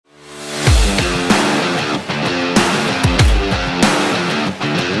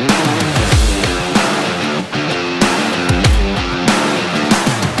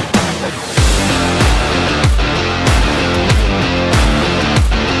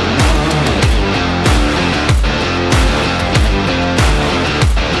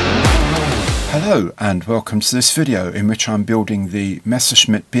Hello and welcome to this video in which I'm building the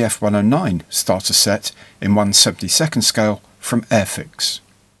Messerschmitt Bf-109 starter set in 1/72 scale from Airfix.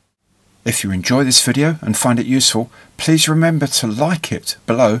 If you enjoy this video and find it useful, please remember to like it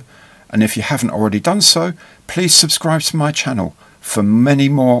below, and if you haven't already done so, please subscribe to my channel for many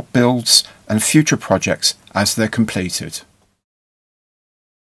more builds and future projects as they're completed.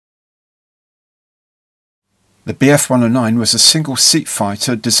 The Bf-109 was a single-seat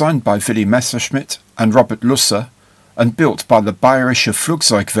fighter designed by Willy Messerschmitt and Robert Lusser and built by the Bayerische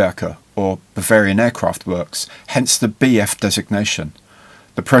Flugzeugwerke, or Bavarian Aircraft Works, hence the BF designation.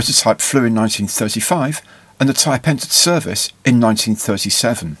 The prototype flew in 1935 and the type entered service in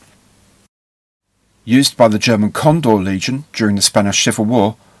 1937. Used by the German Condor Legion during the Spanish Civil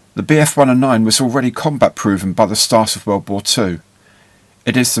War, the Bf-109 was already combat-proven by the start of World War II.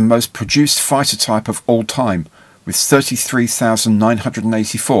 It is the most produced fighter type of all time, with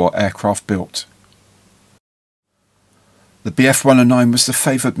 33,984 aircraft built. The Bf-109 was the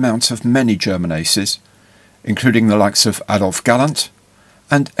favoured mount of many German aces, including the likes of Adolf Galland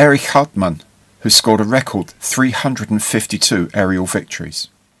and Erich Hartmann, who scored a record 352 aerial victories.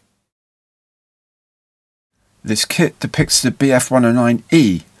 This kit depicts the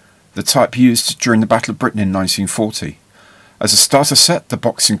Bf-109E, the type used during the Battle of Britain in 1940. As a starter set, the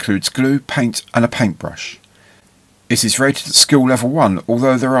box includes glue, paint and a paintbrush. It is rated at skill level 1,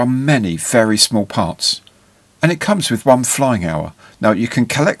 although there are many very small parts. And it comes with one flying hour. Now you can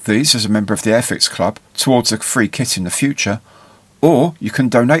collect these as a member of the Airfix Club towards a free kit in the future, or you can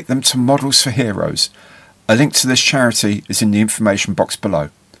donate them to Models for Heroes. A link to this charity is in the information box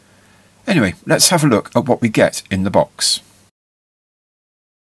below. Anyway, let's have a look at what we get in the box.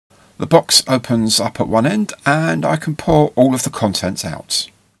 The box opens up at one end and I can pour all of the contents out.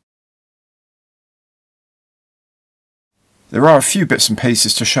 There are a few bits and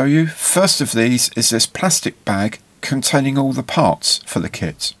pieces to show you. First of these is this plastic bag containing all the parts for the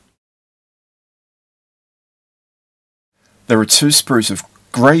kit. There are 2 sprues of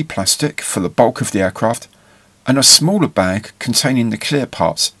grey plastic for the bulk of the aircraft and a smaller bag containing the clear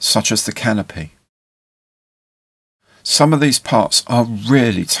parts such as the canopy. Some of these parts are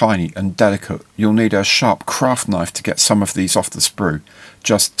really tiny and delicate. You'll need a sharp craft knife to get some of these off the sprue.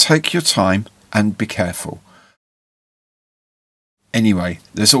 Just take your time and be careful. Anyway,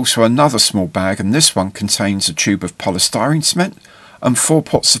 there's also another small bag, and this one contains a tube of polystyrene cement and 4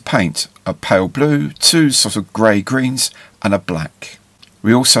 pots of paint, a pale blue, 2 sort of grey greens and a black.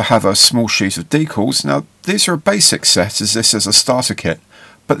 We also have a small sheet of decals. Now these are a basic set as this is a starter kit,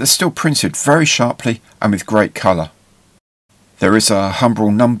 but they're still printed very sharply and with great colour. There is a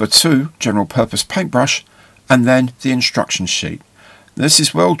Humbrol No. 2 general purpose paintbrush and then the instruction sheet. This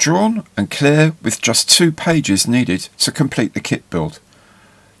is well drawn and clear with just 2 pages needed to complete the kit build.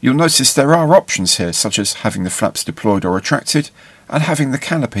 You'll notice there are options here such as having the flaps deployed or retracted and having the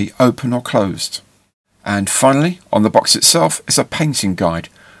canopy open or closed. And finally, on the box itself is a painting guide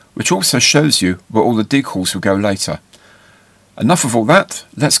which also shows you where all the decals will go later. Enough of all that,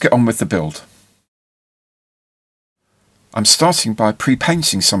 let's get on with the build. I'm starting by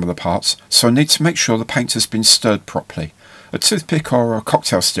pre-painting some of the parts, so I need to make sure the paint has been stirred properly. A toothpick or a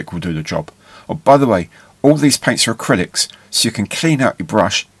cocktail stick will do the job. Oh, by the way, all these paints are acrylics, so you can clean out your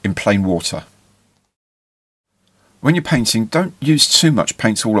brush in plain water. When you're painting, don't use too much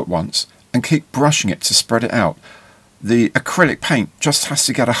paint all at once and keep brushing it to spread it out. The acrylic paint just has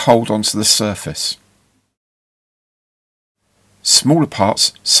to get a hold onto the surface. Smaller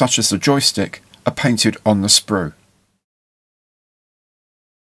parts, such as the joystick, are painted on the sprue.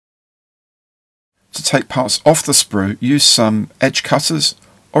 To take parts off the sprue, use some edge cutters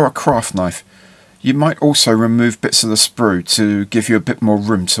or a craft knife. You might also remove bits of the sprue to give you a bit more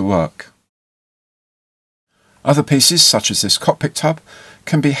room to work. Other pieces, such as this cockpit tub,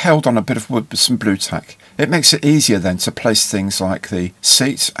 can be held on a bit of wood with some blue tack. It makes it easier then to place things like the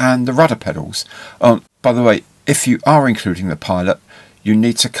seat and the rudder pedals. By the way, if you are including the pilot, you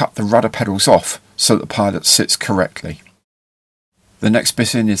need to cut the rudder pedals off so that the pilot sits correctly. The next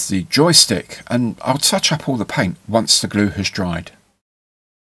bit in is the joystick, and I'll touch up all the paint once the glue has dried.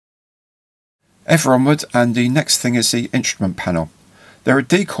 Ever onward, and the next thing is the instrument panel. There are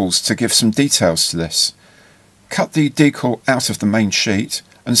decals to give some details to this. Cut the decal out of the main sheet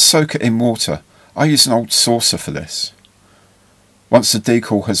and soak it in water. I use an old saucer for this. Once the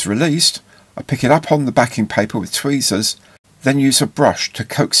decal has released, I pick it up on the backing paper with tweezers, then use a brush to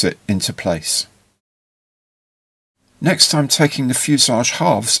coax it into place. Next I'm taking the fuselage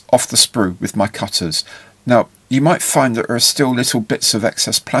halves off the sprue with my cutters. Now you might find that there are still little bits of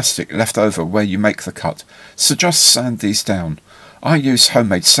excess plastic left over where you make the cut, so just sand these down. I use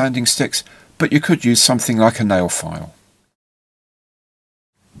homemade sanding sticks, but you could use something like a nail file.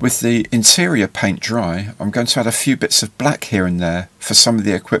 With the interior paint dry, I'm going to add a few bits of black here and there for some of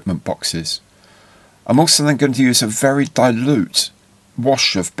the equipment boxes. I'm also then going to use a very dilute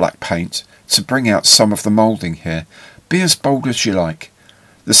wash of black paint to bring out some of the moulding here. Be as bold as you like.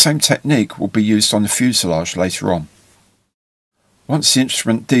 The same technique will be used on the fuselage later on. Once the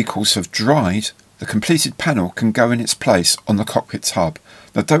instrument decals have dried, the completed panel can go in its place on the cockpit tub.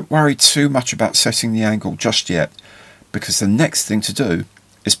 Now don't worry too much about setting the angle just yet, because the next thing to do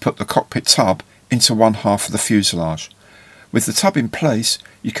is put the cockpit tub into one half of the fuselage. With the tub in place,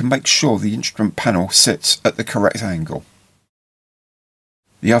 you can make sure the instrument panel sits at the correct angle.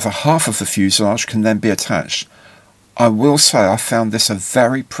 The other half of the fuselage can then be attached. I will say I found this a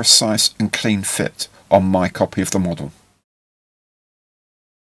very precise and clean fit on my copy of the model.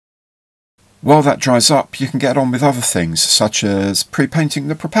 While that dries up, you can get on with other things, such as pre-painting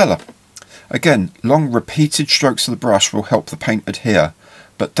the propeller. Again, long repeated strokes of the brush will help the paint adhere,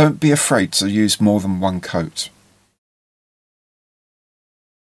 but don't be afraid to use more than one coat.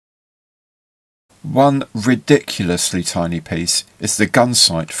 One ridiculously tiny piece is the gun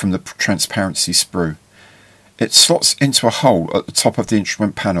sight from the transparency sprue. It slots into a hole at the top of the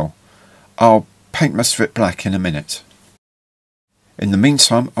instrument panel. I'll paint most of it black in a minute. In the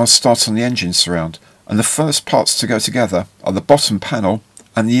meantime, I'll start on the engine surround, and the first parts to go together are the bottom panel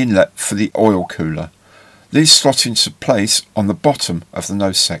and the inlet for the oil cooler. These slot into place on the bottom of the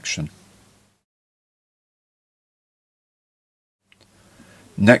nose section.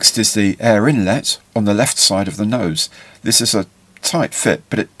 Next is the air inlet on the left side of the nose. This is a tight fit,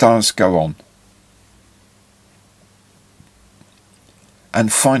 but it does go on.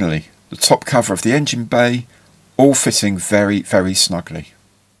 And finally, the top cover of the engine bay, all fitting very, very snugly.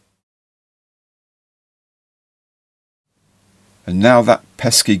 And now that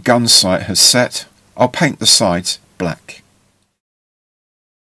pesky gun sight has set, I'll paint the sides black.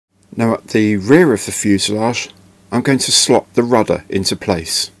 Now at the rear of the fuselage, I'm going to slot the rudder into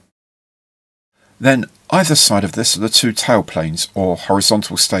place. Then either side of this are the two tail planes or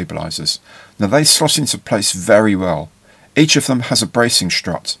horizontal stabilisers. Now they slot into place very well. Each of them has a bracing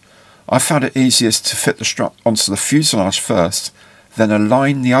strut. I found it easiest to fit the strut onto the fuselage first, then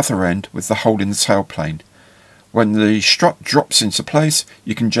align the other end with the hole in the tail plane. When the strut drops into place,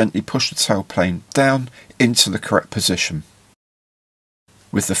 you can gently push the tail plane down into the correct position.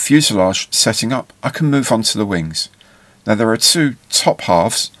 With the fuselage setting up, I can move on to the wings. Now there are two top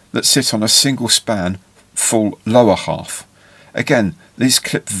halves that sit on a single span full lower half. Again, these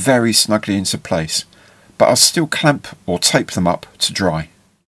clip very snugly into place, but I'll still clamp or tape them up to dry.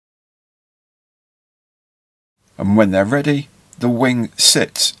 And when they're ready, the wing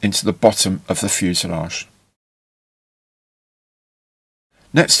sits into the bottom of the fuselage.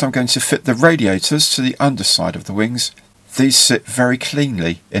 Next I'm going to fit the radiators to the underside of the wings. These sit very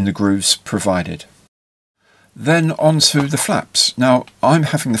cleanly in the grooves provided. Then onto the flaps. Now I'm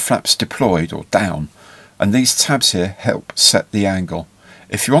having the flaps deployed or down, and these tabs here help set the angle.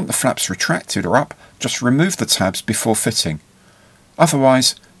 If you want the flaps retracted or up, just remove the tabs before fitting.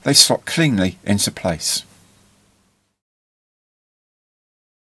 Otherwise they slot cleanly into place.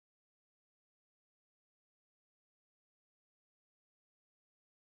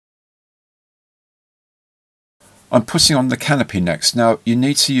 I'm putting on the canopy next. Now you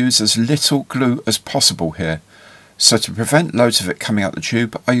need to use as little glue as possible here. So to prevent loads of it coming out the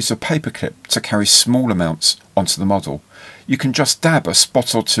tube, I use a paper clip to carry small amounts onto the model. You can just dab a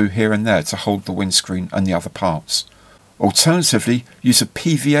spot or two here and there to hold the windscreen and the other parts. Alternatively, use a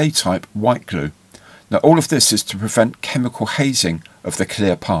PVA type white glue. Now all of this is to prevent chemical hazing of the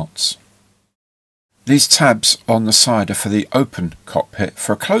clear parts. These tabs on the side are for the open cockpit.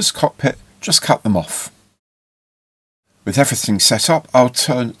 For a closed cockpit, just cut them off. With everything set up, I'll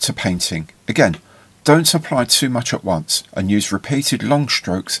turn to painting. Again, don't apply too much at once and use repeated long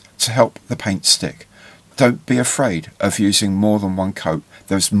strokes to help the paint stick. Don't be afraid of using more than one coat.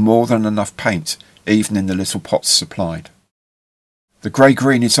 There's more than enough paint, even in the little pots supplied. The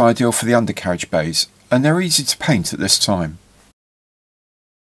grey-green is ideal for the undercarriage bays, and they're easy to paint at this time.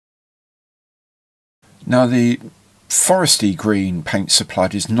 Now the foresty green paint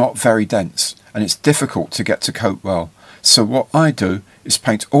supplied is not very dense, and it's difficult to get to coat well. So what I do is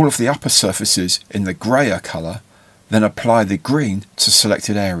paint all of the upper surfaces in the greyer colour, then apply the green to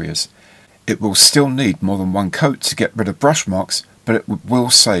selected areas. It will still need more than one coat to get rid of brush marks, but it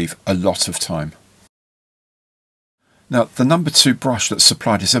will save a lot of time. Now the number 2 brush that's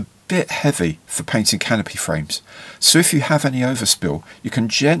supplied is a bit heavy for painting canopy frames, so if you have any overspill you can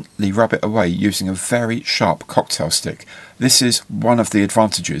gently rub it away using a very sharp cocktail stick. This is one of the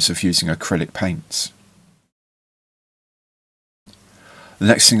advantages of using acrylic paints. The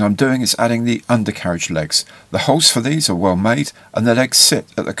next thing I'm doing is adding the undercarriage legs. The holes for these are well made and the legs sit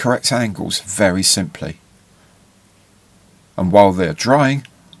at the correct angles very simply. And while they're drying,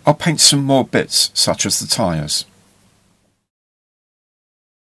 I'll paint some more bits such as the tyres.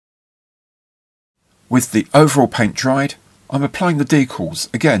 With the overall paint dried, I'm applying the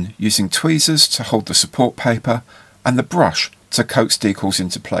decals, again using tweezers to hold the support paper and the brush to coax decals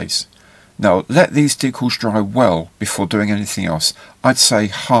into place. Now let these decals dry well before doing anything else. I'd say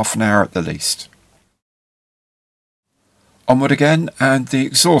half an hour at the least. Onward again, and the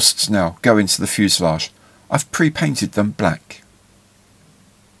exhausts now go into the fuselage. I've pre-painted them black.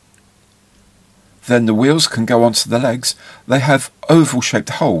 Then the wheels can go onto the legs. They have oval shaped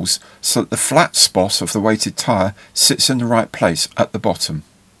holes so that the flat spot of the weighted tyre sits in the right place at the bottom.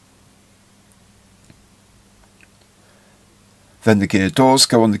 Then the gear doors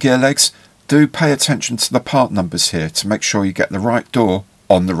go on the gear legs. Do pay attention to the part numbers here to make sure you get the right door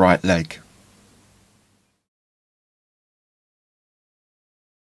on the right leg.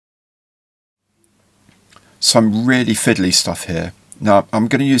 Some really fiddly stuff here. Now I'm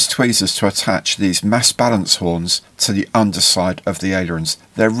going to use tweezers to attach these mass balance horns to the underside of the ailerons.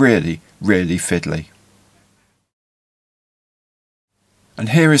 They're really fiddly. And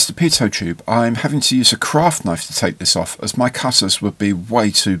here is the pitot tube. I'm having to use a craft knife to take this off as my cutters would be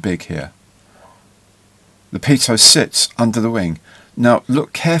way too big here. The pitot sits under the wing. Now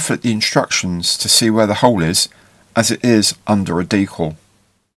look carefully at the instructions to see where the hole is, as it is under a decal.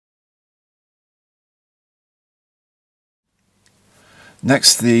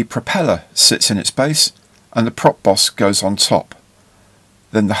 Next, the propeller sits in its base and the prop boss goes on top.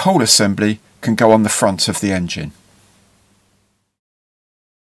 Then the whole assembly can go on the front of the engine.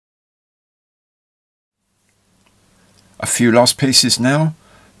 A few last pieces now.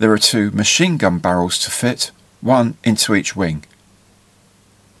 There are two machine gun barrels to fit, one into each wing.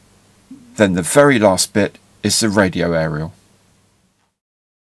 Then the very last bit is the radio aerial.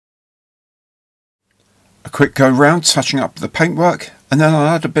 A quick go round touching up the paintwork, and then I'll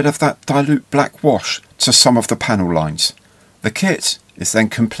add a bit of that dilute black wash to some of the panel lines. The kit is then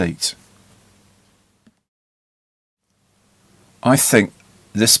complete. I think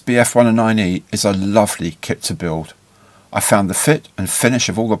this Bf-109E is a lovely kit to build. I found the fit and finish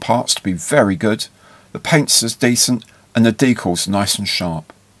of all the parts to be very good, the paint's as decent and the decals nice and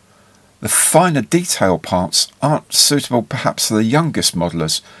sharp. The finer detail parts aren't suitable perhaps for the youngest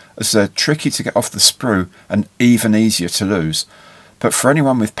modelers, as they're tricky to get off the sprue and even easier to lose, but for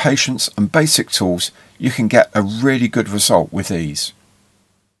anyone with patience and basic tools you can get a really good result with ease.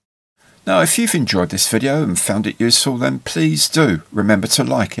 Now if you've enjoyed this video and found it useful, then please do remember to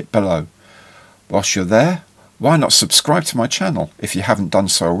like it below. Whilst you're there, why not subscribe to my channel if you haven't done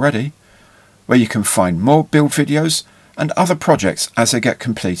so already, where you can find more build videos and other projects as they get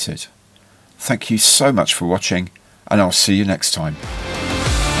completed. Thank you so much for watching, and I'll see you next time.